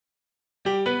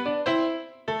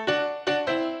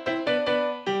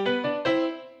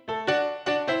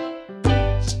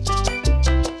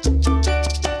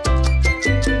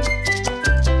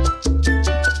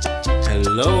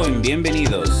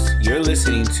Bienvenidos. You're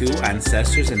listening to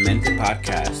Ancestors en Mente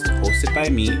podcast, hosted by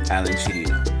me, Alan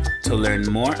Chirino. To learn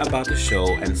more about the show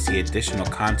and see additional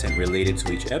content related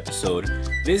to each episode,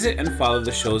 visit and follow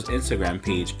the show's Instagram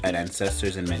page at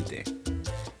Ancestors en Mente.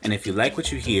 And if you like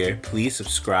what you hear, please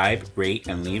subscribe, rate,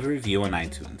 and leave a review on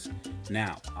iTunes.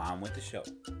 Now, on with the show.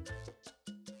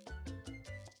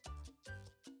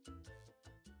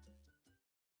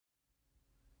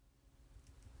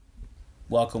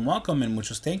 Welcome, and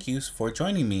muchos thank yous for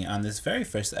joining me on this very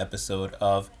first episode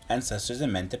of Ancestors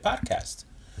en Mente podcast.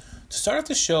 To start off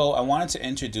the show, I wanted to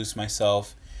introduce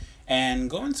myself and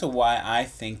go into why I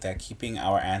think that keeping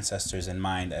our ancestors in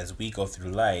mind as we go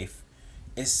through life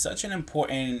is such an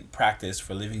important practice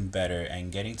for living better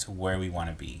and getting to where we want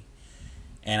to be.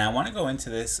 And I want to go into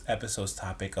this episode's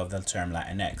topic of the term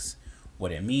Latinx,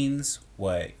 what it means,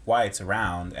 why it's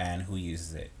around, and who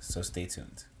uses it. So stay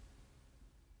tuned.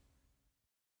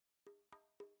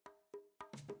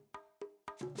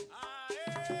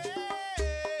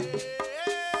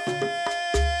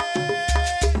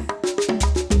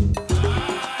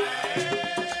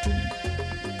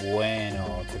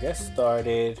 Bueno, to get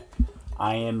started,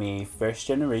 I am a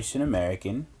first-generation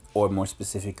American, or more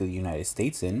specifically United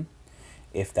Statesan,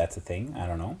 if that's a thing, I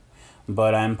don't know.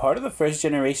 But I'm part of the first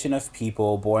generation of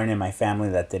people born in my family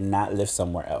that did not live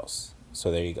somewhere else.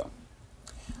 So there you go.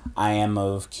 I am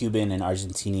of Cuban and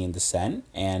Argentinian descent,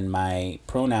 and my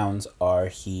pronouns are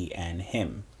he and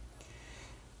him.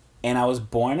 And I was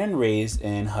born and raised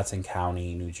in Hudson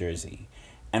County, New Jersey.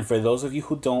 And for those of you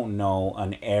who don't know,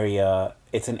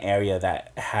 it's an area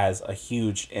that has a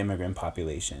huge immigrant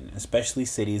population, especially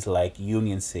cities like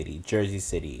Union City, Jersey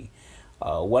City,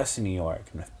 Western New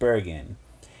York, North Bergen.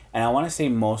 And I want to say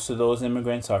most of those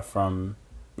immigrants are from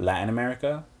Latin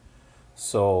America.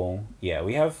 So yeah,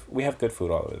 we have good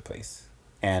food all over the place.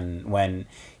 And when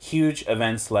huge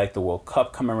events like the World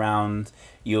Cup come around,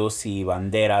 you'll see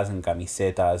banderas and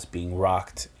camisetas being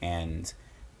rocked and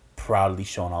proudly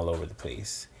shown all over the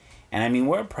place. And I mean,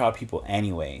 we're proud people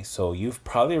anyway, so you've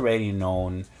probably already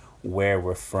known where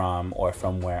we're from or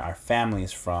from where our family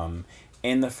is from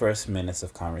in the first minutes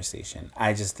of conversation.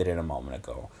 I just did it a moment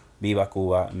ago. Viva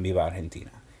Cuba and Viva Argentina.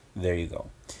 There you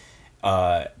go.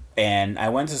 And I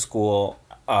went to school,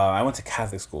 I went to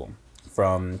Catholic school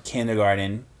from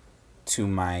kindergarten to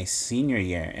my senior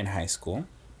year in high school.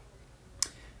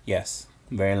 Yes,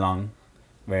 very long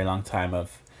time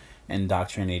of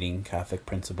indoctrinating Catholic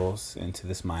principles into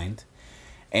this mind.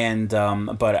 And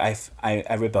but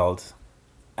I rebelled,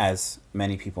 as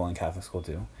many people in Catholic school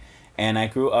do. And I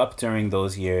grew up during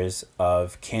those years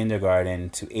of kindergarten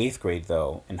to 8th grade,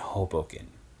 though, in Hoboken.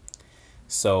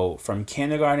 So from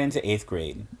kindergarten to 8th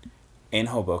grade in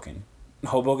Hoboken.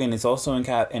 Hoboken is also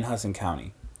in Hudson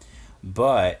County.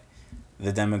 But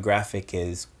the demographic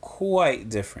is quite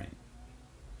different.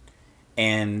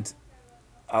 And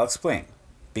I'll explain.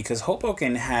 Because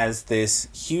Hoboken has this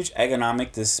huge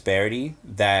economic disparity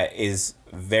that is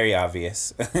very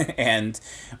obvious. And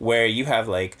where you have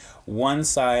like one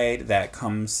side that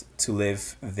comes to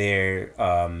live there,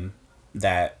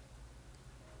 that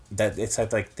it's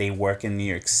like they work in New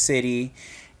York City,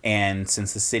 and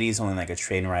since the city is only like a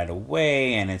train ride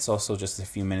away, and it's also just a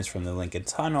few minutes from the Lincoln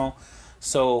Tunnel,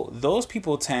 so those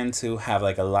people tend to have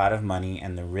like a lot of money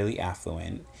and they're really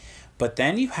affluent. But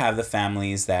then you have the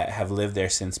families that have lived there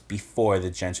since before the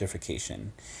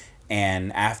gentrification.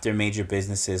 And after major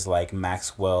businesses like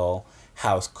Maxwell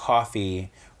House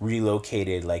Coffee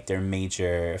relocated like their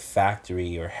major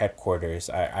factory or headquarters,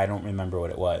 I don't remember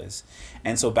what it was.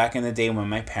 And so back in the day when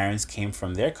my parents came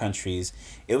from their countries,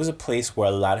 it was a place where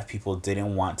a lot of people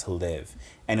didn't want to live.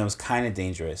 And it was kind of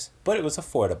dangerous, but it was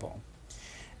affordable.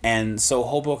 And so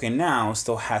Hoboken now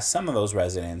still has some of those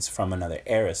residents from another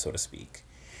era, so to speak.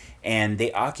 And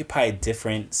they occupy a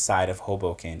different side of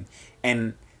Hoboken.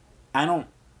 And I don't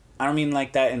mean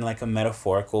like that in like a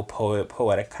metaphorical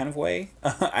poetic kind of way.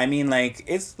 I mean like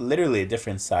it's literally a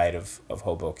different side of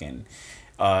Hoboken.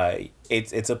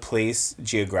 It's a place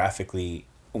geographically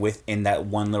within that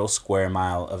one little square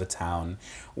mile of a town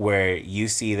where you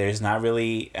see there's not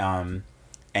really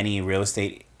any real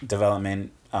estate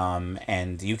development,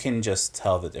 and you can just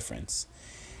tell the difference.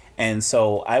 And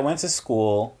so I went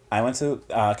to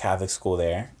Catholic school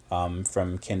there,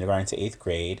 from kindergarten to 8th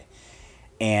grade.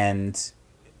 And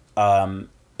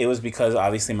it was because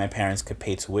obviously my parents could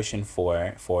pay tuition for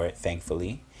it,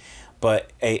 thankfully.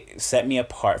 But it set me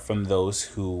apart from those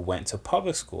who went to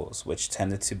public schools, which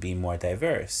tended to be more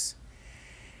diverse.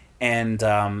 And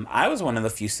I was one of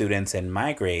the few students in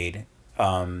my grade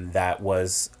that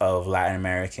was of Latin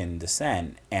American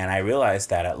descent. And I realized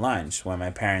that at lunch when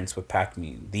my parents would pack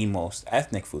me the most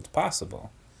ethnic foods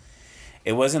possible.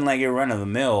 It wasn't like your run of the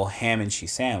mill ham and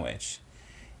cheese sandwich.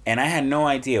 And I had no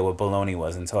idea what bologna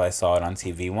was until I saw it on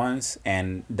TV once.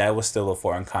 And that was still a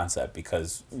foreign concept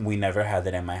because we never had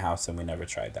it in my house and we never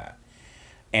tried that.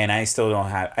 And I still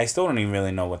don't even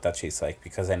really know what that tastes like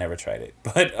because I never tried it.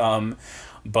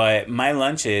 But my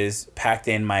lunches packed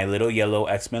in my little yellow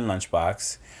X-Men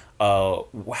lunchbox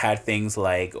had things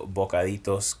like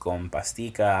bocaditos con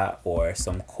pastica or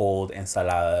some cold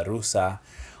ensalada rusa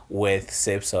with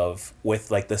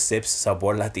like the Sips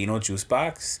Sabor Latino juice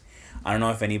box. I don't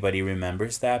know if anybody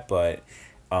remembers that, but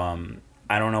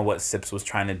I don't know what Sips was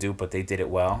trying to do, but they did it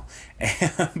well.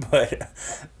 but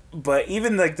but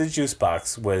even like the juice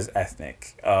box was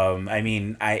ethnic.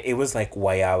 It was like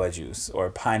guayaba juice or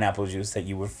pineapple juice that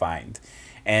you would find,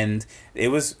 and it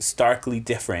was starkly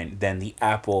different than the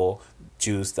apple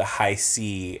juice, the High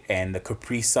C, and the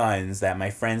Capri Suns that my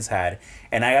friends had.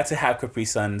 And I got to have Capri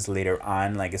Suns later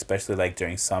on, like especially like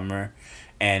during summer,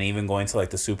 and even going to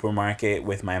like the supermarket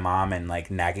with my mom and like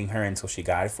nagging her until she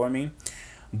got it for me.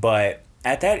 But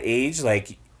at that age,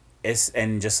 like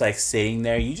and just like sitting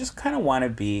there, you just kind of want to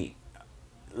be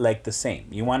like the same.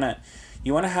 You want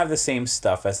to have the same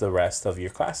stuff as the rest of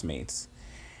your classmates.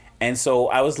 And so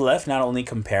I was left not only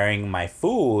comparing my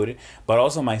food but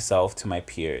also myself to my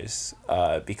peers,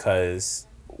 because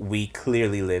we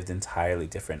clearly lived entirely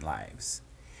different lives.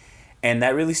 And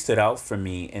that really stood out for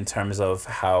me in terms of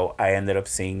how I ended up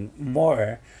seeing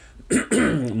more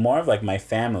more of like my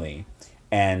family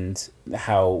and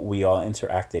how we all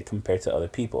interacted compared to other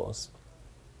people's.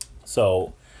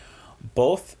 So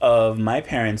both of my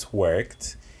parents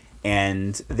worked,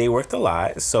 and they worked a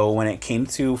lot. So when it came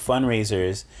to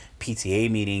fundraisers, PTA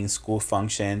meetings, school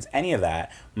functions, any of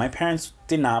that, my parents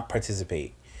did not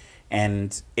participate.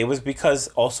 And it was because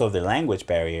also of the language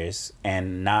barriers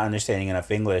and not understanding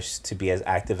enough English to be as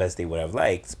active as they would have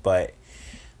liked. But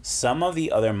some of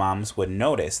the other moms would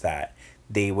notice that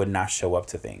they would not show up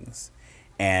to things.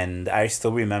 And I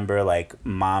still remember like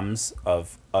moms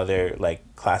of other like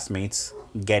classmates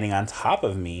getting on top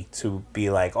of me to be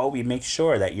like, oh, we make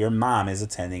sure that your mom is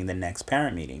attending the next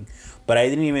parent meeting. But I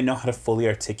didn't even know how to fully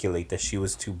articulate that she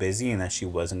was too busy and that she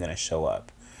wasn't going to show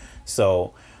up.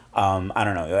 So I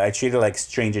don't know. I treated it like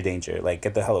stranger danger, like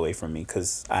get the hell away from me,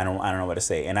 because I don't know what to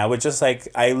say. And I would just like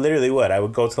I literally would I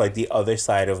would go to like the other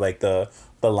side of like the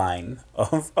line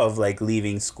of like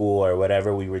leaving school or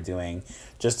whatever we were doing,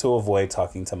 just to avoid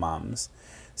talking to moms,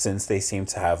 since they seem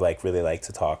to have like really like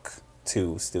to talk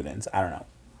to students. I don't know,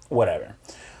 whatever.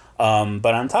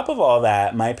 But on top of all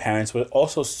that, my parents were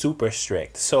also super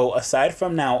strict. So aside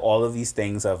from now all of these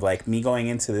things of like me going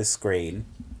into this grade,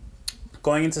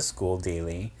 going into school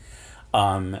daily,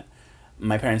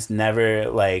 my parents never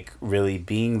like really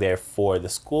being there for the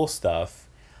school stuff.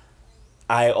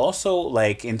 I also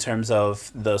like in terms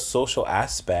of the social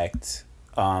aspect,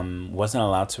 wasn't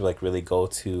allowed to like really go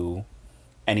to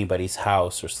anybody's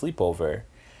house or sleepover.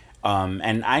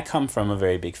 And I come from a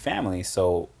very big family,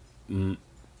 so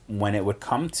when it would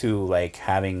come to like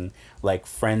having like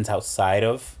friends outside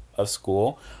of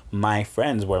school, my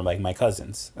friends were like my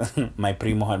cousins, my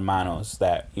primos hermanos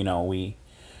that we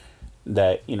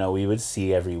would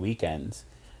see every weekend.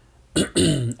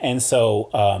 And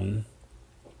so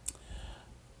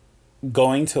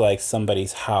going to like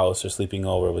somebody's house or sleeping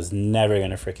over was never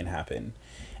gonna freaking happen.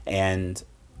 And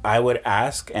I would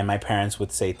ask, and my parents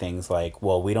would say things like,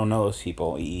 well, we don't know those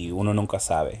people, y uno nunca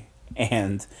sabe.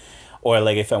 And or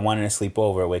like if I wanted to sleep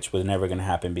over, which was never gonna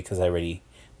happen because they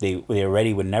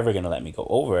already were never gonna let me go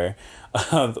over.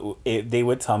 They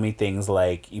would tell me things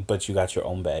like, but you got your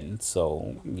own bed,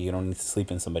 so you don't need to sleep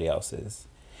in somebody else's.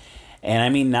 And I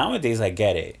mean, nowadays I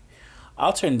get it.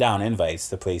 I'll turn down invites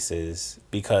to places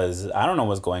because I don't know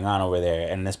what's going on over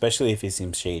there, and especially if it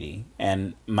seems shady.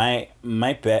 And my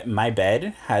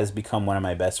bed has become one of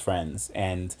my best friends,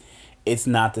 and it's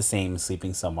not the same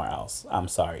sleeping somewhere else. I'm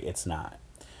sorry, it's not.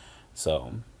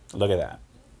 So look at that.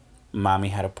 Mommy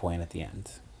had a point at the end.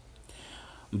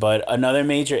 But another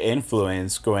major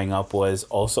influence growing up was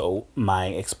also my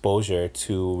exposure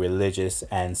to religious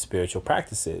and spiritual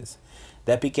practices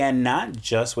that began not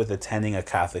just with attending a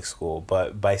Catholic school,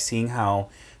 but by seeing how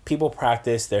people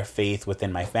practice their faith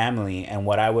within my family and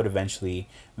what I would eventually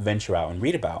venture out and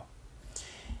read about.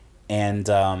 And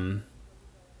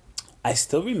I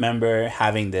still remember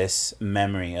having this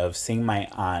memory of seeing my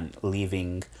aunt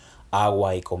leaving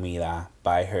agua y comida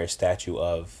by her statue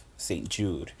of St.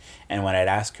 Jude. And when I'd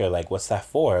ask her, like, what's that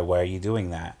for? Why are you doing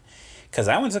that? because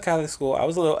I went to Catholic school. I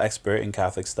was a little expert in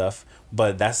Catholic stuff,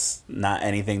 but that's not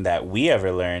anything that we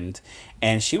ever learned.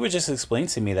 And she would just explain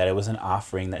to me that it was an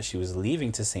offering that she was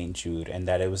leaving to St. Jude, and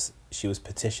that she was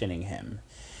petitioning him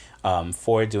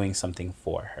for doing something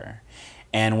for her.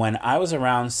 And when I was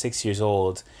around 6 years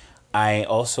old, I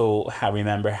also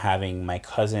remember having my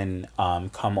cousin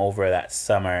come over that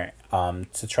summer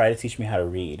to try to teach me how to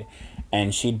read.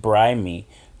 And she'd bribe me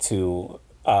to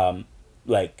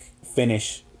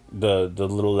finish the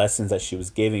little lessons that she was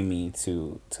giving me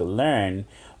to learn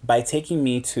by taking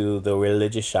me to the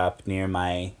religious shop near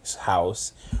my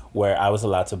house where I was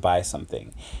allowed to buy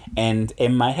something. And it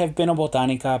might have been a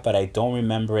botanica, but I don't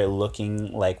remember it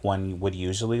looking like one would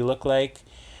usually look like.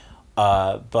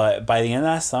 But by the end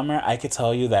of that summer, I could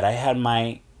tell you that I had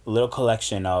my little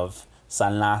collection of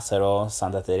San Lázaro,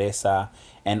 Santa Teresa,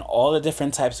 and all the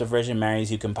different types of Virgin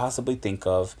Marys you can possibly think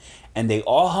of. And they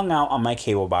all hung out on my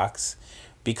cable box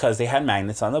because they had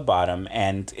magnets on the bottom,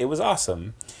 and it was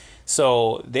awesome.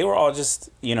 So they were all just,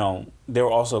 they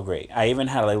were also great. I even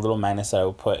had like little magnets that I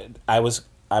would put. I was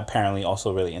apparently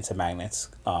also really into magnets,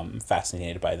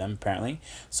 fascinated by them apparently.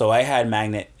 So I had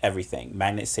magnetized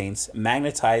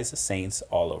saints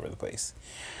all over the place.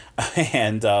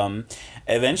 And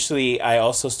eventually I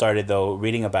also started though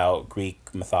reading about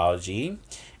Greek mythology,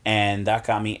 and that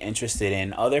got me interested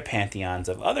in other pantheons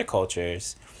of other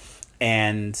cultures.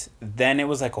 And then it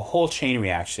was like a whole chain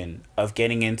reaction of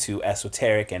getting into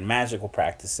esoteric and magical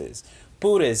practices,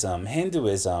 Buddhism,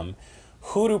 Hinduism,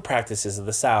 hoodoo practices of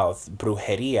the South,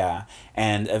 brujeria,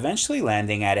 and eventually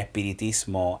landing at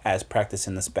Espiritismo as practiced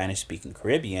in the Spanish-speaking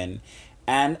Caribbean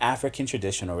and African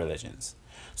traditional religions.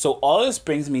 So all this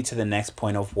brings me to the next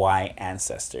point of why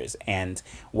ancestors. And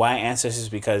why ancestors?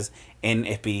 Because in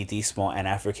Espiritismo and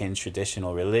African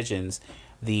traditional religions,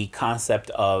 the concept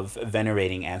of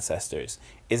venerating ancestors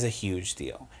is a huge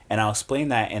deal. And I'll explain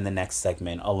that in the next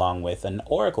segment along with an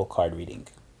oracle card reading.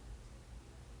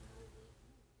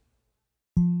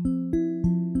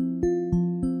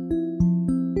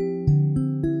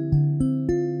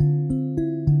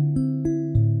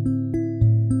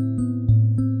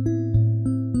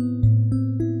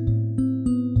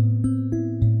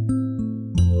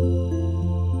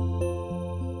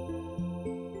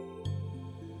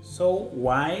 So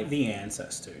why the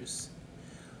ancestors?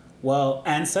 Well,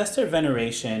 ancestor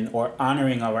veneration, or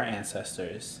honoring our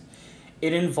ancestors,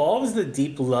 it involves the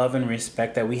deep love and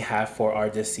respect that we have for our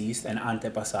deceased and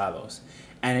antepasados.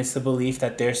 And it's the belief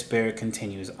that their spirit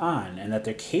continues on and that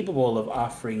they're capable of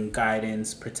offering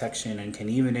guidance, protection, and can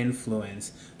even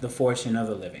influence the fortune of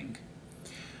the living.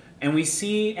 And we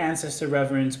see ancestor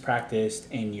reverence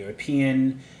practiced in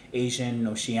European, Asian,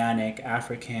 Oceanic,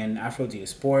 African,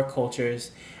 Afro-diasporic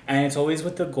cultures, and it's always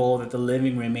with the goal that the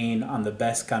living remain on the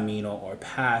best camino or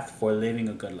path for living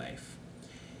a good life.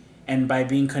 And by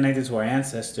being connected to our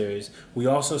ancestors, we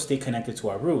also stay connected to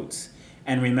our roots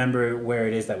and remember where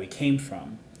it is that we came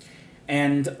from.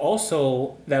 And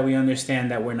also that we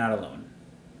understand that we're not alone,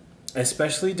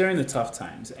 especially during the tough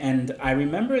times. And I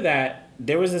remember that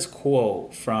there was this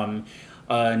quote from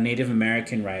a Native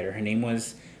American writer. Her name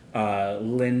was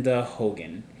Linda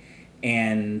Hogan,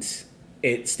 and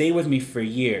it stayed with me for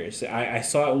years. I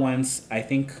saw it once, I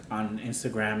think on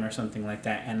Instagram or something like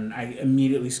that, and I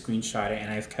immediately screenshot it,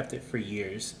 and I've kept it for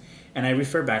years, and I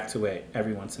refer back to it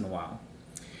every once in a while.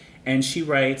 And she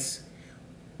writes,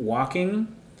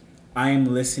 "Walking, I am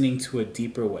listening to a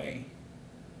deeper way.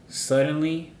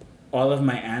 Suddenly, all of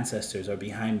my ancestors are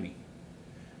behind me.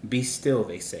 Be still,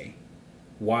 they say.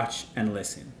 Watch and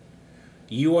listen.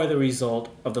 You are the result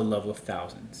of the love of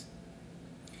thousands."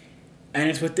 And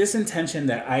it's with this intention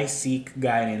that I seek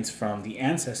guidance from the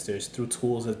ancestors through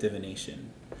tools of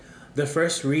divination. The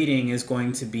first reading is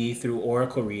going to be through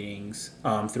oracle readings,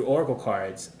 through oracle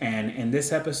cards. And in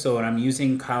this episode, I'm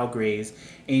using Kyle Gray's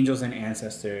Angels and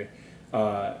Ancestors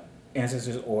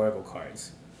oracle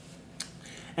cards.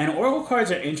 And oracle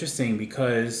cards are interesting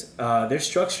because their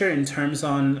structure in terms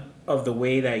of the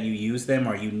way that you use them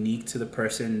are unique to the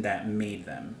person that made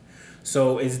them.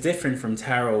 So it's different from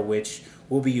tarot, which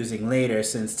we'll be using later,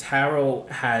 since tarot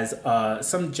has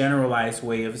some generalized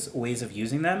ways of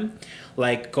using them,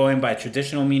 like going by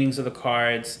traditional meanings of the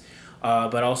cards,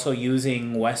 but also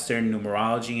using Western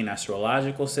numerology and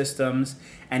astrological systems,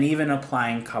 and even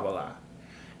applying Kabbalah.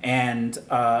 And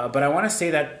but I want to say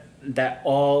that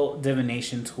all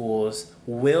divination tools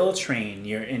will train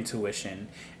your intuition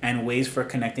and ways for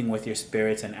connecting with your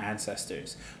spirits and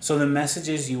ancestors. So the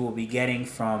messages you will be getting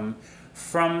from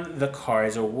the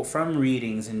cards or from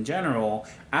readings in general,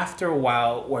 after a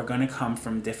while, we're going to come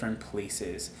from different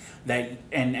places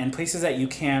and places that you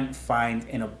can't find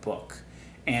in a book.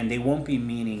 and they won't be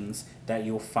meanings that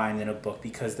you'll find in a book,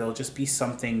 because they'll just be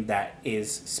something that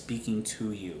is speaking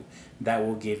to you that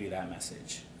will give you that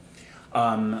message.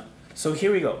 So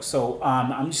here we go. So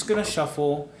I'm just gonna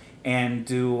shuffle and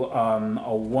do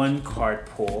a one card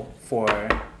pull for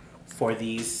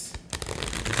these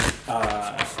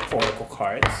oracle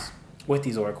cards, with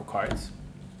these oracle cards.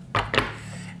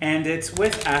 And it's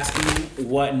with asking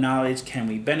what knowledge can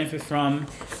we benefit from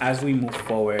as we move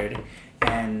forward.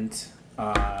 And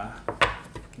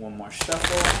one more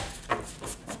shuffle.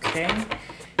 Okay.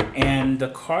 And the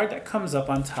card that comes up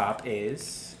on top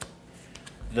is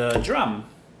the drum,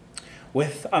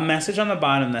 with a message on the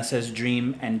bottom that says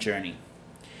dream and journey.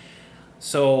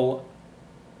 So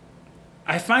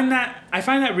I find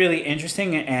that really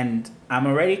interesting, and I'm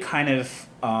already kind of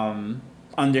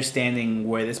understanding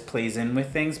where this plays in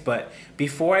with things. But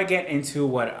before I get into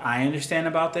what I understand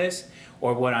about this,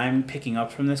 or what I'm picking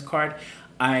up from this card,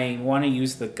 I want to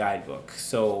use the guidebook.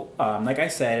 So like I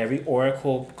said, every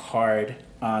oracle card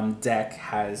deck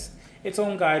has its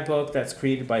own guidebook that's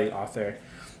created by the author,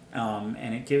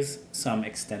 and it gives some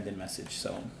extended message.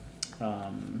 So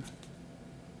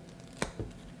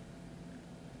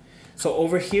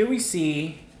over here we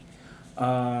see,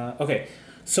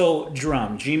 so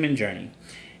drum, dream and journey.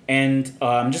 And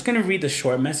I'm just going to read the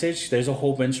short message. There's a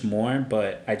whole bunch more,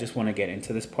 but I just want to get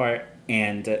into this part.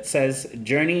 And it says,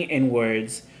 journey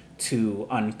inwards to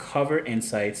uncover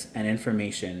insights and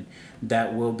information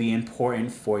that will be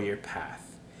important for your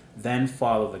path. Then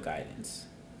follow the guidance.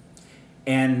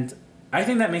 And I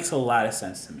think that makes a lot of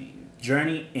sense to me.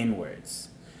 Journey inwards.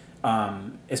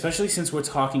 Especially since we're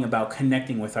talking about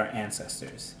connecting with our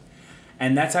ancestors.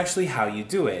 And that's actually how you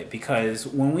do it, because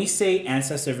when we say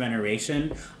ancestor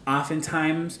veneration,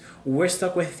 oftentimes we're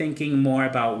stuck with thinking more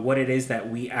about what it is that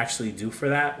we actually do for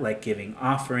that, like giving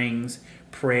offerings,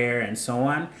 prayer, and so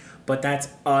on. But that's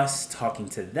us talking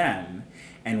to them.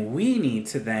 And we need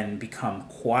to then become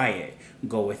quiet,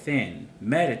 go within,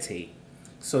 meditate,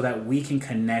 so that we can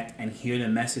connect and hear the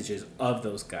messages of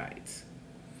those guides.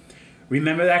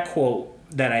 Remember that quote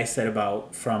that I said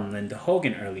about from Linda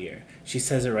Hogan earlier? She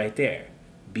says it right there.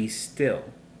 Be still,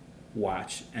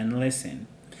 watch, and listen.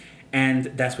 And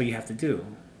that's what you have to do.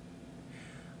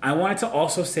 I wanted to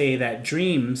also say that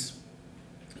dreams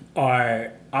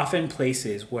are often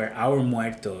places where our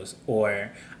muertos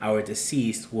or our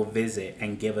deceased will visit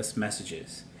and give us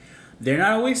messages. They're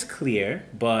not always clear,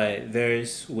 but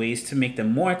there's ways to make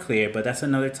them more clear, but that's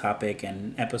another topic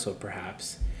and episode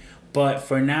perhaps. But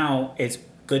for now, it's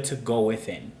good to go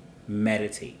within,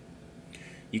 meditate.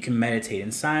 You can meditate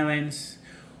in silence,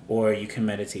 or you can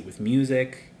meditate with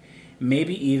music,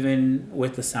 maybe even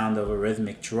with the sound of a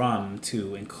rhythmic drum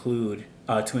to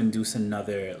induce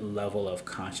another level of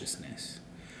consciousness.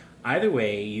 Either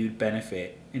way, you'd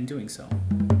benefit in doing so.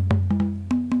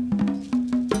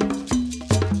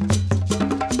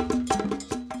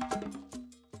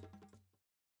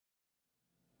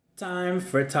 Time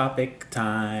for topic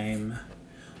time.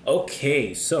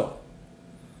 Okay, so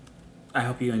I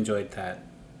hope you enjoyed that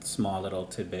small little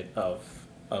tidbit of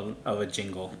a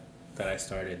jingle that I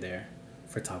started there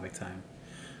for topic time.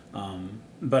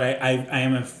 But I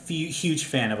am a huge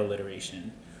fan of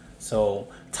alliteration. So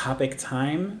topic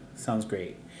time sounds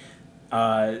great.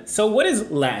 So what is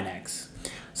Latinx?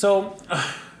 So, all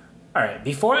right,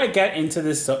 before I get into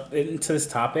this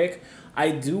topic,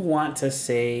 I do want to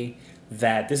say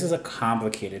that this is a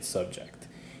complicated subject.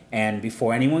 And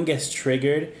before anyone gets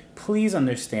triggered, please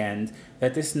understand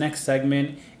that this next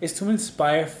segment is to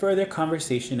inspire further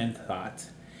conversation and thought.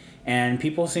 And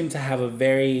people seem to have a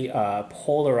very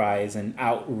polarized and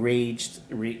outraged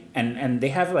and they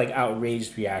have like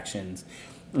outraged reactions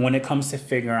when it comes to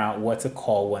figuring out what to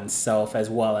call oneself as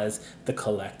well as the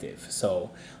collective.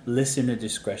 So listener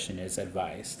discretion is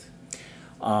advised.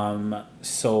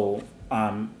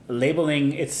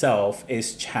 Labeling itself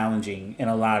is challenging in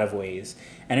a lot of ways.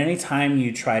 And anytime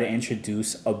you try to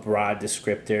introduce a broad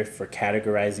descriptor for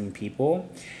categorizing people,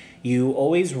 you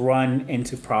always run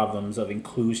into problems of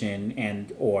inclusion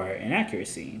and or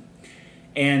inaccuracy.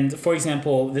 And for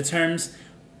example, the terms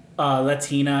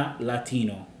Latina,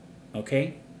 Latino,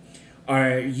 okay,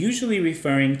 are usually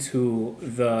referring to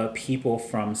the people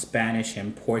from Spanish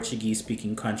and Portuguese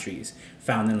speaking countries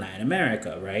found in Latin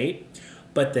America, right?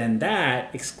 But then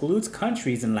that excludes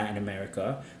countries in Latin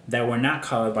America that were not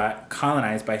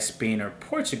colonized by Spain or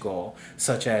Portugal,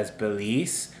 such as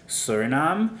Belize,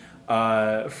 Suriname,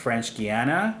 French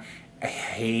Guiana,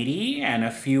 Haiti, and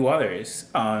a few others.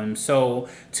 So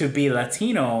to be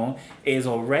Latino is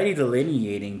already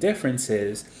delineating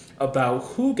differences about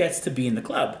who gets to be in the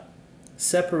club,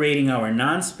 separating our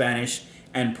non-Spanish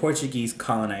and Portuguese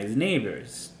colonized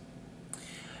neighbors.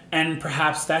 And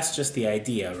perhaps that's just the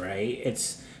idea, right?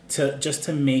 It's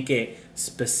to make it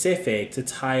specific, to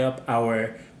tie up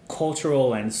our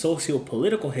cultural and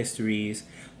socio-political histories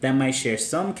that might share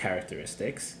some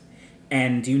characteristics,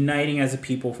 and uniting as a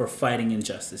people for fighting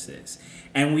injustices.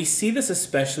 And we see this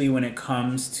especially when it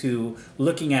comes to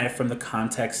looking at it from the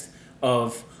context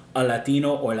of a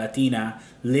Latino or Latina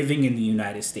living in the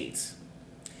United States.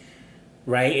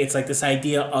 Right? It's like this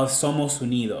idea of somos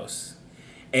unidos.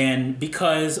 And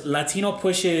because Latino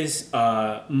pushes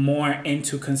more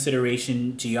into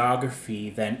consideration geography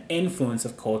than influence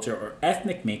of culture or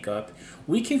ethnic makeup,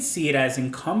 we can see it as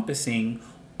encompassing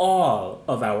all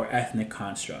of our ethnic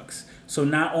constructs. So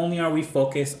not only are we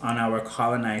focused on our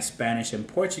colonized Spanish and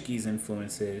Portuguese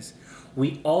influences,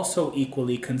 we also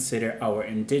equally consider our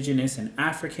indigenous and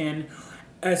African,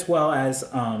 as well as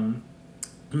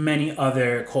many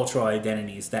other cultural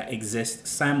identities that exist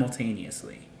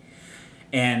simultaneously.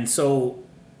 And so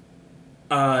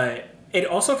it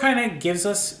also kind of gives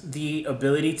us the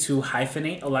ability to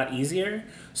hyphenate a lot easier.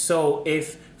 So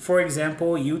if, for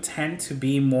example, you tend to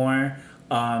be more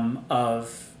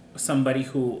of somebody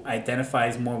who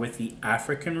identifies more with the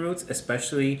African roots,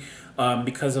 especially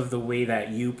because of the way that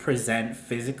you present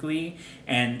physically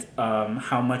and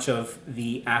how much of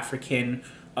the African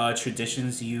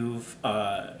traditions your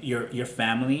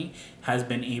family has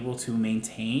been able to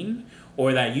maintain,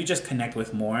 or that you just connect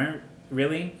with more,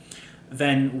 really,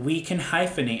 then we can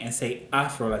hyphenate and say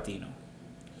Afro-Latino,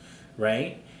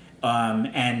 right?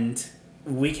 And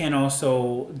we can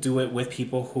also do it with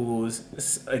people whose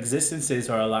existences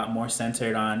are a lot more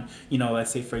centered on,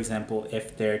 let's say, for example,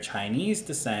 if they're Chinese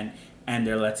descent and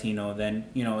they're Latino, then,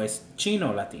 it's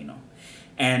Chino-Latino,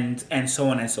 and so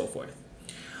on and so forth.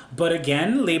 But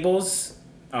again, labels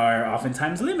are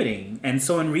oftentimes limiting. And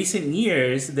so in recent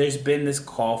years, there's been this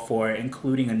call for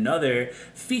including another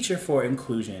feature for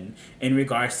inclusion in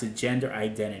regards to gender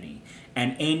identity.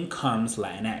 And in comes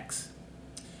Latinx.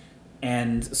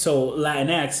 And so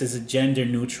Latinx is a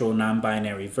gender-neutral,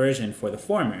 non-binary version for the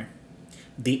former.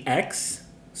 The X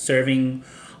serving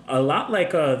a lot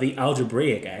like the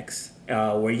algebraic X,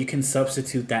 where you can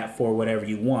substitute that for whatever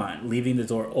you want, leaving the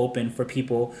door open for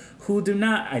people who do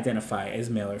not identify as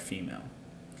male or female.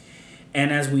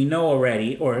 And as we know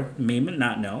already, or maybe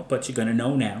not know, but you're going to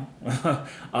know now,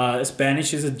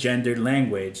 Spanish is a gendered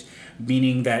language,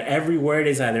 meaning that every word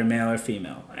is either male or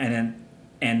female.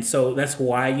 And so that's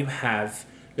why you have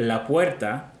la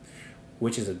puerta,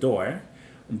 which is a door,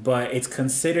 but it's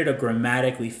considered a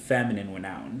grammatically feminine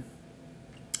noun,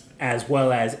 as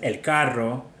well as el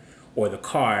carro, or the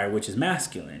car, which is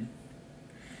masculine.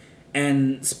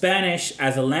 And Spanish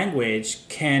as a language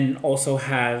can also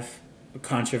have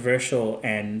controversial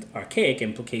and archaic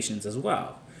implications as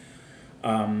well.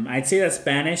 I'd say that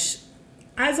Spanish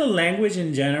as a language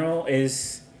in general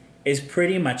is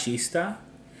pretty machista.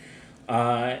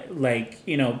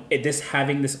 This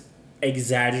having this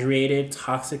exaggerated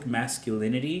toxic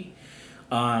masculinity.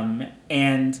 And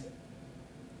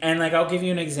I'll give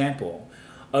you an example.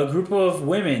 A group of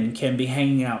women can be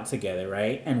hanging out together,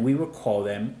 right? And we would call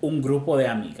them un grupo de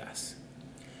amigas.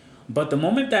 But the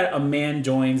moment that a man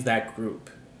joins that group,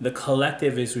 the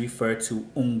collective is referred to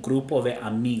un grupo de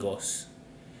amigos.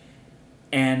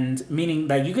 And meaning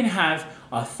that you can have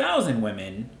 1,000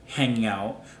 women hanging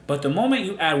out, but the moment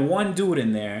you add one dude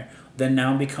in there, the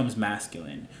noun becomes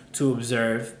masculine to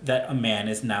observe that a man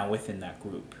is now within that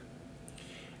group.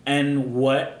 And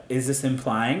what is this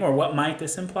implying, or what might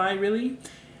this imply really?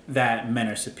 That men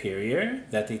are superior,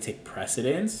 that they take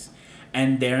precedence,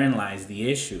 and therein lies the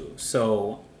issue.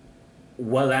 So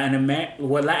what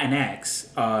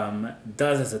Latinx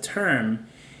does as a term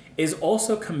is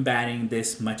also combating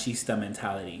this machista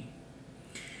mentality.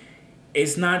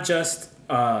 It's not just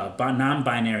a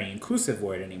non-binary inclusive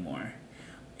word anymore.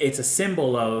 It's a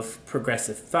symbol of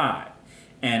progressive thought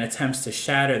and attempts to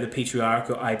shatter the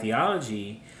patriarchal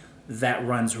ideology that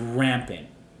runs rampant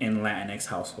in Latinx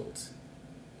households.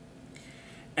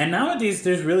 And nowadays,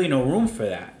 there's really no room for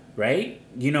that, right?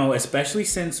 Especially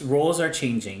since roles are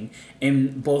changing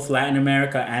in both Latin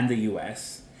America and the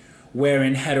US, where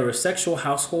in heterosexual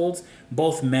households,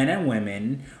 both men and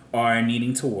women are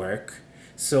needing to work.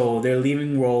 So they're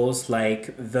leaving roles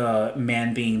like the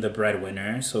man being the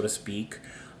breadwinner, so to speak,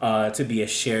 to be a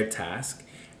shared task,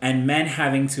 and men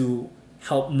having to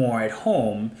help more at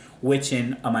home, which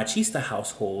in a machista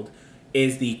household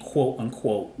is the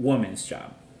quote-unquote woman's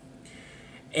job.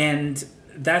 And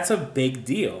that's a big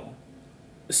deal.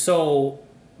 So,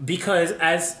 because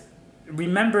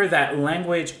remember that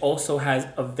language also has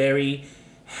a very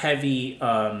heavy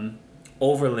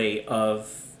overlay of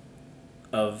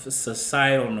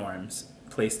societal norms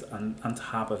placed on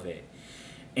top of it,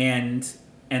 and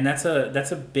that's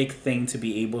a big thing to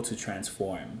be able to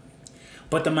transform.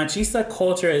 But the machista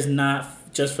culture is not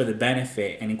just for the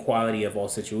benefit and equality of all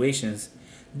situations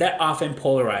that often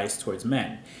polarize towards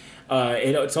men.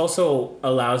 It also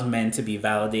allows men to be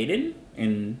validated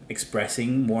in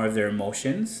expressing more of their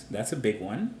emotions. That's a big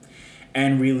one.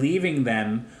 And relieving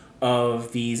them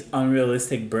of these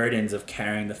unrealistic burdens of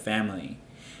carrying the family.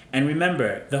 And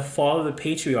remember, the fall of the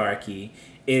patriarchy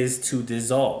is to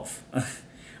dissolve.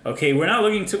 Okay, we're not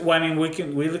looking to. Well, I mean, we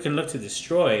can look to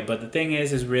destroy, but the thing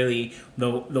is really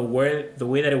the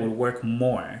way that it would work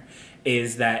more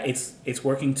is that it's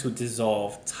working to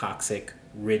dissolve toxic,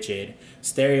 rigid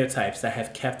stereotypes that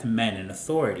have kept men in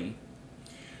authority,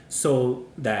 so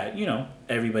that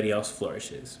everybody else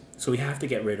flourishes. So we have to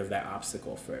get rid of that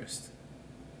obstacle first.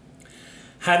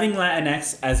 Having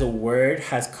Latinx as a word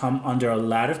has come under a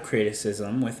lot of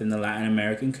criticism within the Latin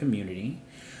American community,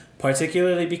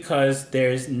 particularly because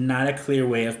there's not a clear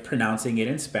way of pronouncing it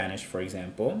in Spanish, for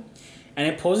example. And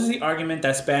it poses the argument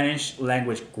that Spanish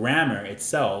language grammar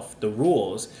itself, the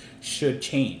rules, should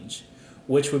change,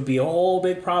 which would be a whole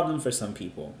big problem for some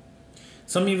people.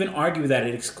 Some even argue that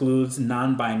it excludes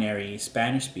non-binary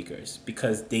Spanish speakers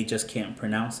because they just can't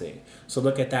pronounce it. So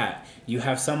look at that. You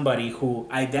have somebody who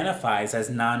identifies as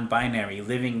non-binary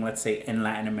living, let's say, in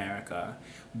Latin America,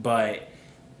 but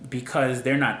because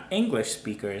they're not English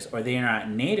speakers or they're not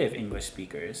native English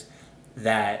speakers,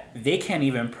 that they can't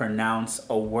even pronounce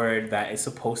a word that is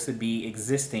supposed to be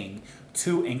existing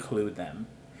to include them.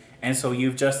 And so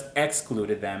you've just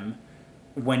excluded them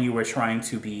when you were trying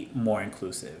to be more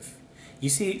inclusive. You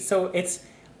see, so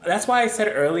that's why I said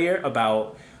earlier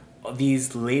about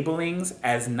these labelings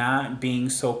as not being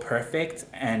so perfect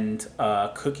and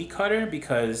cookie cutter,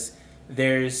 because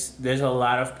there's a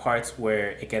lot of parts where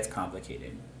it gets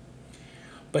complicated.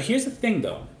 But here's the thing,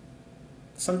 though.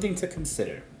 Something to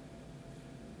consider.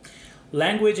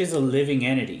 Language is a living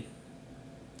entity,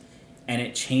 and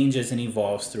it changes and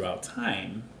evolves throughout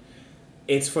time.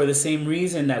 It's for the same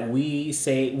reason that we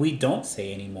don't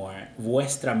say anymore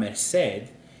vuestra merced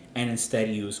and instead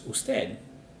use usted.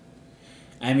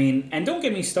 I mean, and don't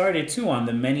get me started too on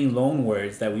the many loan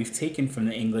words that we've taken from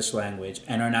the English language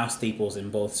and are now staples in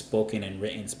both spoken and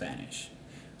written Spanish.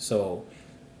 So,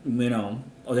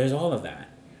 there's all of that.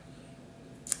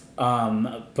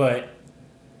 But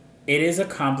it is a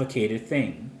complicated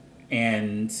thing,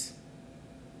 and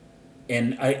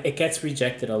it gets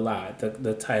rejected a lot,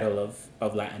 the title of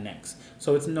Latinx.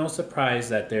 So it's no surprise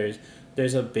that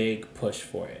there's a big push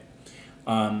for it.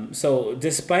 So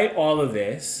despite all of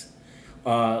this,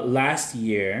 last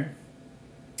year,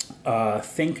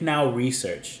 Think Now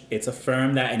Research, it's a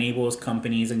firm that enables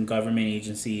companies and government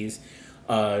agencies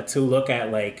to look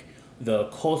at the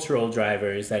cultural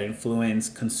drivers that influence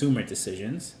consumer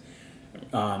decisions.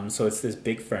 So it's this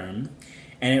big firm.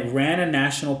 And it ran a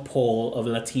national poll of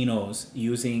Latinos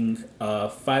using a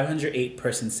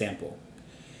 508-person sample.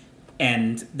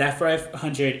 And that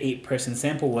 508-person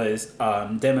sample was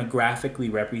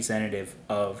demographically representative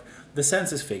of the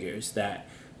census figures that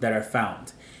are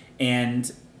found.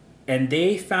 And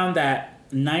they found that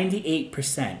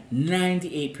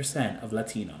 98% of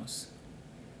Latinos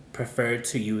preferred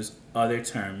to use other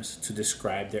terms to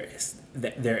describe their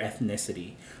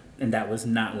ethnicity, and that was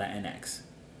not Latinx.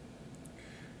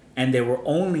 And there were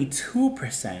only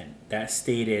 2% that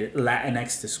stated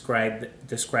Latinx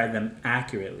described them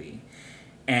accurately,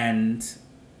 and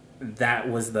that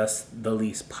was thus the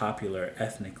least popular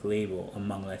ethnic label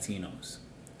among Latinos.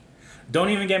 Don't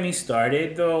even get me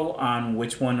started, though, on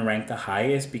which one ranked the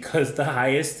highest, because the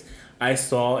highest I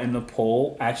saw in the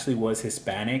poll actually was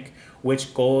Hispanic,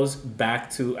 which goes back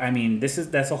to,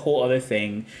 that's a whole other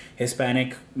thing.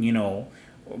 Hispanic,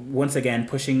 once again,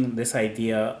 pushing this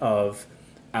idea of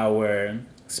our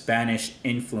Spanish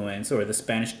influence or the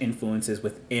Spanish influences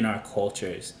within our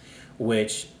cultures,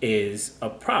 which is a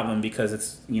problem because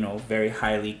it's, very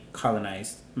highly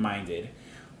colonized minded.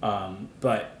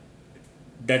 But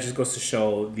that just goes to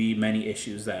show the many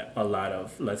issues that a lot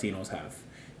of Latinos have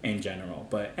in general.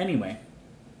 But anyway,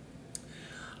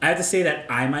 I have to say that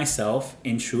I myself,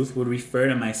 in truth, would refer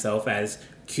to myself as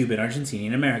Cuban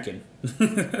Argentinian American.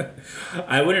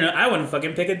 I wouldn't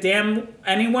fucking pick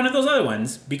any one of those other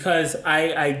ones because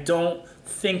I don't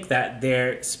think that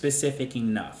they're specific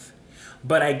enough.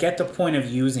 But I get the point of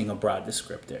using a broad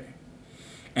descriptor.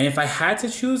 And if I had to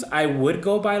choose, I would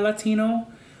go by Latino.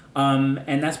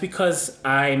 And that's because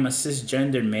I'm a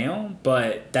cisgendered male,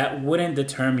 but that wouldn't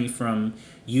deter me from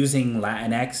using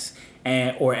Latinx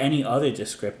or any other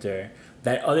descriptor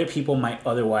that other people might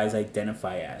otherwise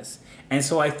identify as. And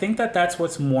so I think that that's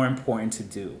what's more important to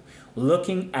do.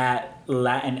 Looking at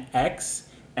Latinx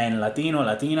and Latino,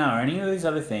 Latina, or any of these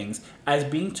other things as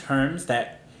being terms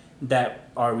that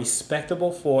are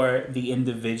respectable for the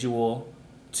individual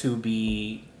to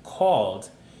be called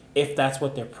if that's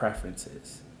what their preference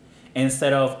is.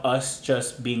 Instead of us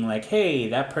just being like, hey,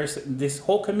 that person, this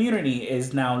whole community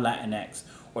is now Latinx,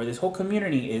 or this whole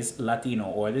community is Latino,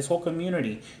 or this whole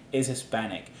community is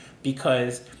Hispanic,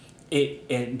 because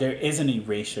there is an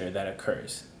erasure that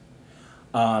occurs.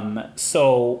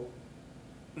 So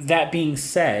that being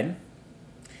said,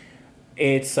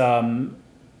 it's I'll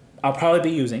probably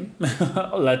be using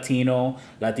Latino,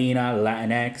 Latina,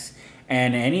 Latinx,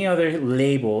 and any other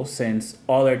label, since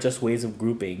all are just ways of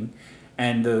grouping,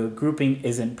 and the grouping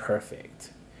isn't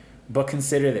perfect. But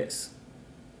consider this.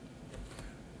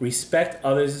 Respect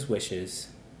others' wishes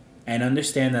and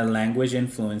understand that language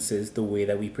influences the way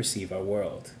that we perceive our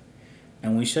world.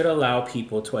 And we should allow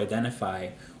people to identify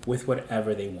with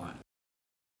whatever they want.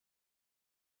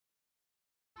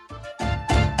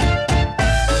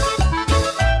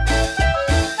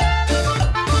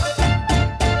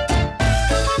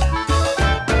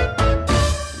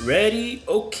 Ready?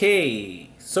 Okay.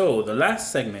 So the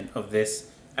last segment of this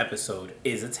episode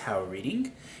is a tarot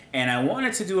reading. And I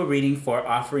wanted to do a reading for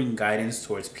offering guidance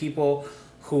towards people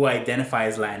who identify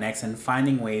as Latinx and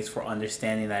finding ways for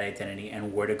understanding that identity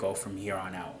and where to go from here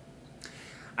on out.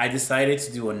 I decided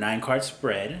to do a 9-card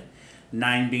spread,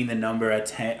 9 being the number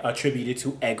attributed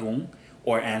to Egun,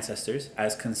 or ancestors,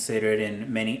 as considered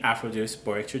in many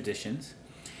Afro-diasporic traditions.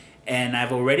 And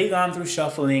I've already gone through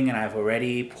shuffling and I've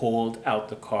already pulled out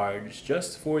the cards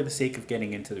just for the sake of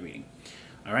getting into the reading.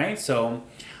 All right, so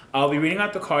I'll be reading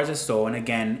out the cards as so. And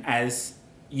again, as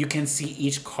you can see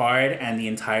each card and the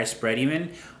entire spread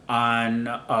even on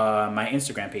my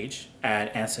Instagram page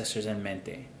at Ancestors en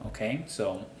Mente. Okay,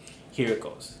 so here it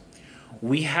goes.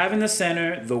 We have in the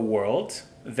center the world.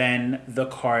 Then the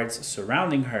cards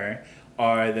surrounding her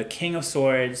are the King of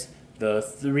Swords, the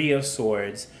Three of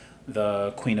Swords,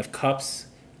 the Queen of Cups,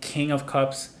 King of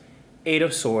Cups, Eight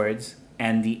of Swords,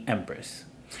 and the Empress.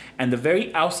 And the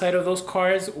very outside of those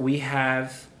cards, we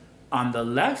have on the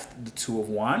left the Two of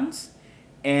Wands,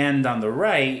 and on the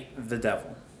right, the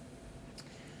Devil.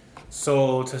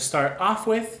 So to start off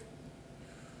with,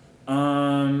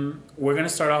 we're going to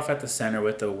start off at the center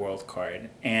with the World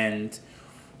card. And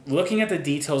looking at the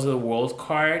details of the World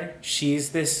card,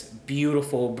 she's this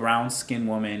beautiful brown-skinned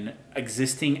woman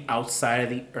existing outside of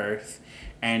the earth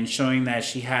and showing that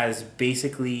she has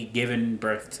basically given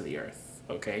birth to the earth,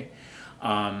 okay?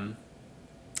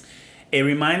 It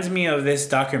reminds me of this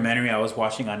documentary I was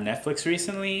watching on Netflix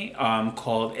recently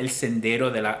called El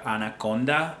Sendero de la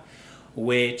Anaconda,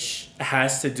 which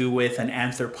has to do with an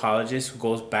anthropologist who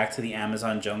goes back to the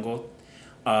Amazon jungle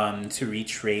to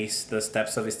retrace the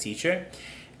steps of his teacher.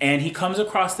 And he comes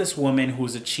across this woman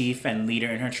who's a chief and leader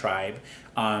in her tribe.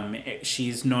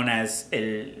 She's known as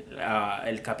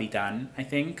El Capitan, I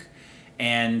think.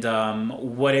 And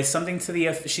she says something to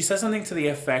the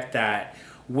effect that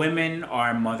women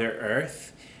are Mother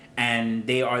Earth, and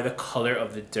they are the color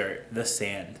of the dirt, the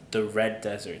sand, the red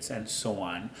deserts, and so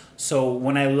on. So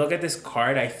when I look at this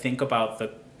card, I think about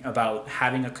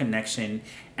having a connection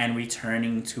and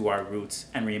returning to our roots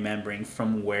and remembering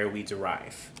from where we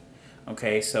derive.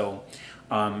 Okay, so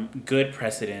good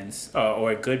precedence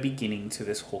or a good beginning to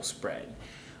this whole spread.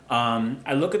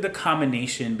 I look at the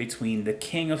combination between the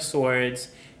King of Swords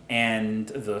and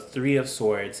the Three of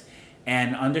Swords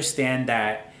and understand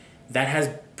that has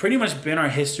pretty much been our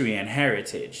history and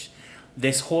heritage.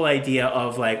 This whole idea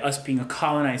of like us being a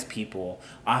colonized people,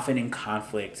 often in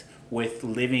conflict with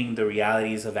living the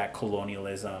realities of that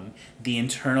colonialism, the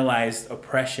internalized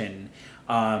oppression,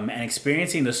 and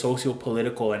experiencing the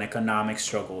socio-political and economic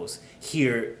struggles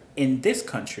here in this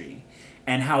country,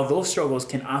 and how those struggles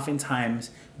can oftentimes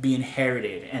be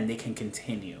inherited and they can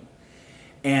continue.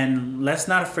 And let's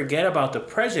not forget about the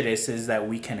prejudices that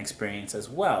we can experience as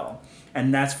well.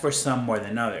 And that's for some more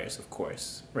than others, of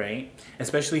course, right?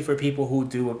 Especially for people who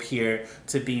do appear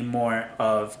to be more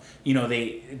of,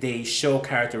 they show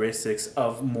characteristics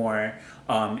of more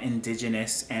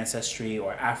indigenous ancestry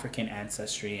or African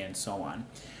ancestry and so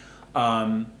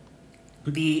on.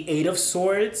 The Eight of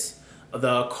Swords,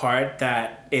 the card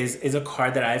that is a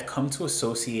card that I've come to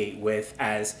associate with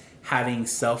as having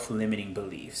self-limiting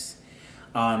beliefs.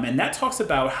 And that talks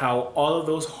about how all of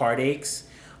those heartaches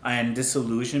and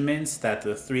disillusionments that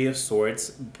the Three of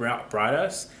Swords brought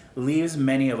us leaves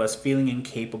many of us feeling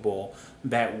incapable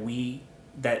that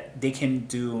they can't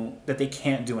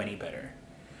do any better.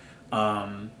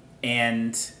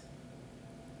 And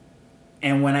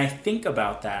And when I think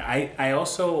about that, I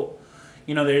also,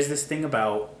 there's this thing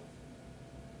about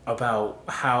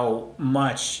how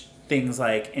much things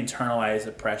like internalized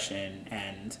oppression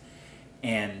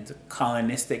and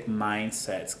colonistic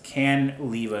mindsets can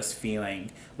leave us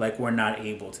feeling like we're not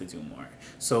able to do more.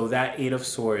 So that Eight of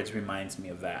Swords reminds me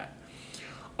of that.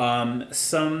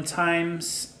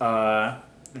 Sometimes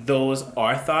those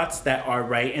are thoughts that are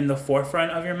right in the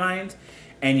forefront of your mind,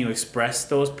 and you express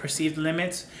those perceived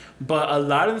limits, but a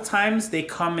lot of the times they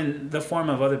come in the form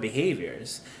of other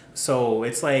behaviors. So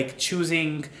it's like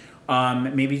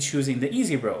maybe choosing the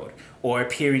easy road, or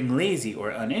appearing lazy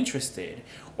or uninterested,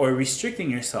 or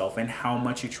restricting yourself in how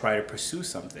much you try to pursue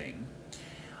something.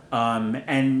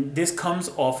 And this comes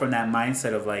all from that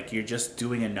mindset of like you're just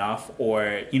doing enough,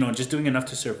 or just doing enough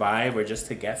to survive or just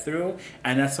to get through,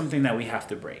 and that's something that we have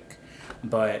to break.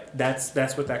 But that's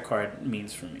what that card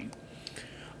means for me.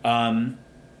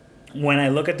 When I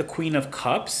look at the Queen of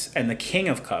Cups and the King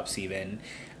of Cups even,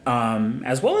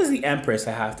 as well as the Empress,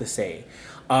 I have to say,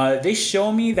 they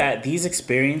show me that these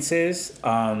experiences,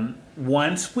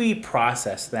 once we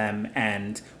process them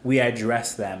and we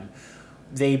address them,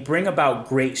 they bring about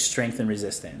great strength and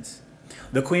resistance.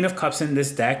 The Queen of Cups in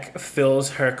this deck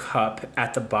fills her cup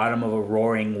at the bottom of a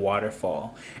roaring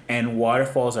waterfall, and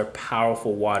waterfalls are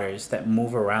powerful waters that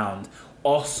move around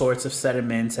all sorts of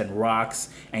sediments and rocks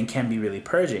and can be really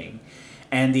purging.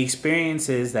 And the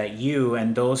experiences that you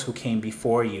and those who came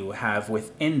before you have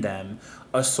within them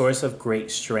a source of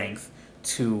great strength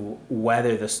to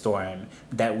weather the storm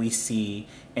that we see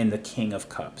in the King of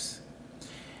Cups.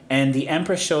 And the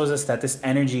Empress shows us that this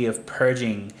energy of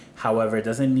purging, however,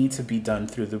 doesn't need to be done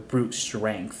through the brute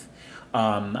strength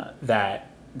that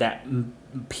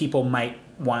people might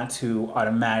want to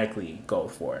automatically go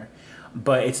for.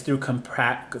 But it's through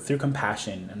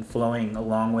compassion and flowing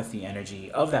along with the energy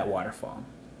of that waterfall.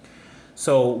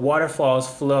 So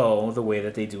waterfalls flow the way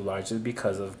that they do largely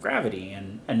because of gravity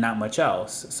and not much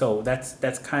else. So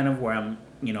that's kind of where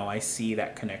I see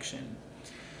that connection.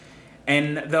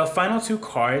 And the final two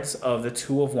cards of the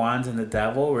Two of Wands and the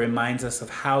Devil reminds us of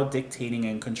how dictating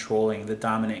and controlling the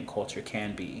dominant culture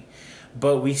can be.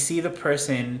 But we see the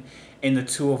person in the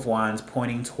Two of Wands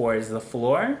pointing towards the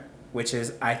floor, which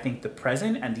is, I think, the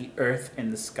present, and the earth in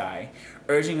the sky,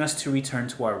 urging us to return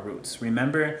to our roots.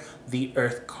 Remember the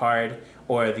earth card,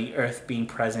 or the earth being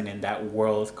present in that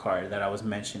world card that I was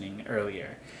mentioning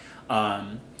earlier.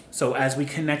 So as we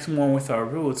connect more with our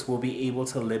roots, we'll be able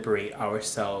to liberate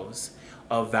ourselves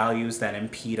of values that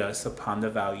impede us upon the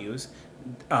values,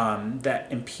 that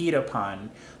impede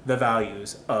upon the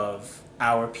values of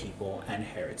our people and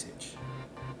heritage.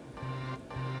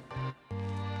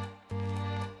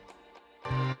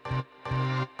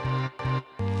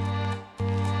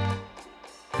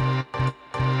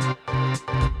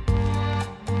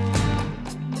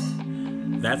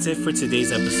 That's it for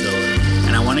today's episode,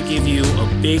 and I want to give you a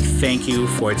big thank you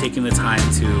for taking the time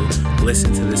to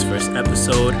listen to this first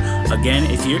episode. Again,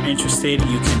 if you're interested,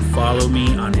 you can follow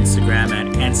me on Instagram at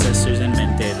Ancestors en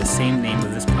Mente, the same name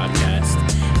of this podcast,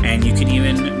 and you can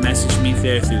even message me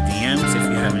there through DMs if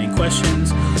you have any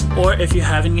questions, or if you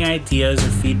have any ideas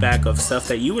or feedback of stuff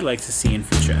that you would like to see in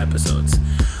future episodes.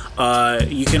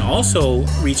 You can also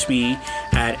reach me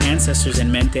at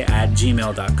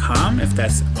ancestorsandmente@gmail.com if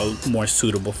that's more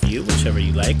suitable for you, whichever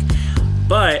you like.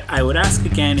 But I would ask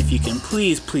again if you can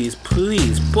please,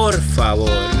 por favor,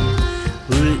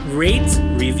 rate,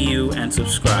 review, and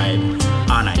subscribe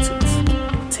on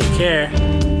iTunes. Take care.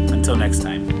 Until next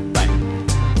time.